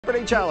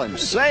Jeopardy challenge.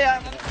 See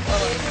ya.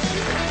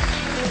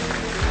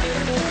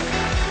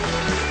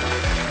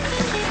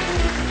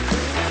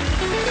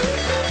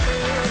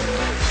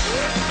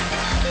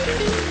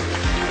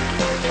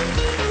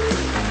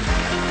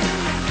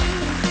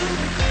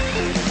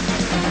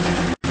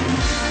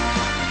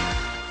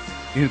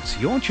 It's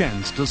your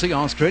chance to see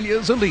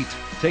Australia's elite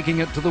taking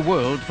it to the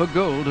world for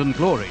gold and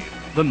glory.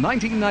 The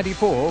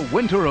 1994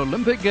 Winter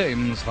Olympic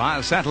Games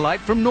via satellite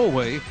from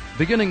Norway,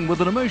 beginning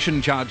with an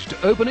emotion-charged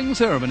opening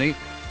ceremony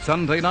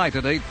Sunday night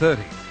at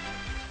 8:30.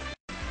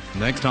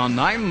 Next on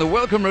 9, the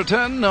welcome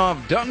return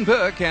of Don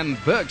Burke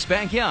and Burke's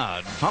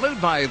Backyard,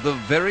 followed by the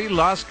very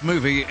last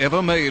movie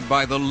ever made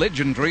by the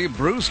legendary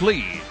Bruce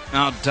Lee.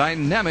 Our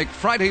dynamic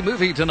Friday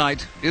movie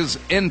tonight is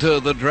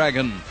Enter the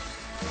Dragon.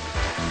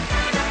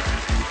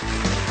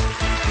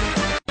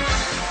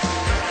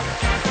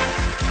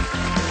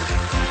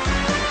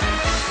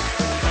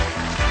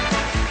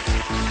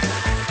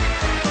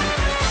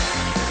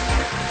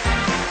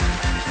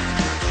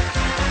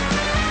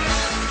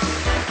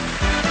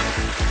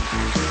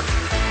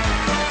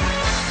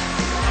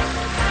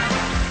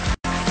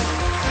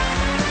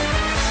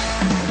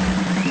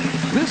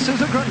 This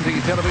is a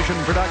Grundy television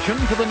production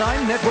for the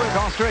 9 Network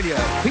Australia.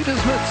 Peter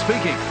Smith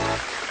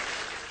speaking.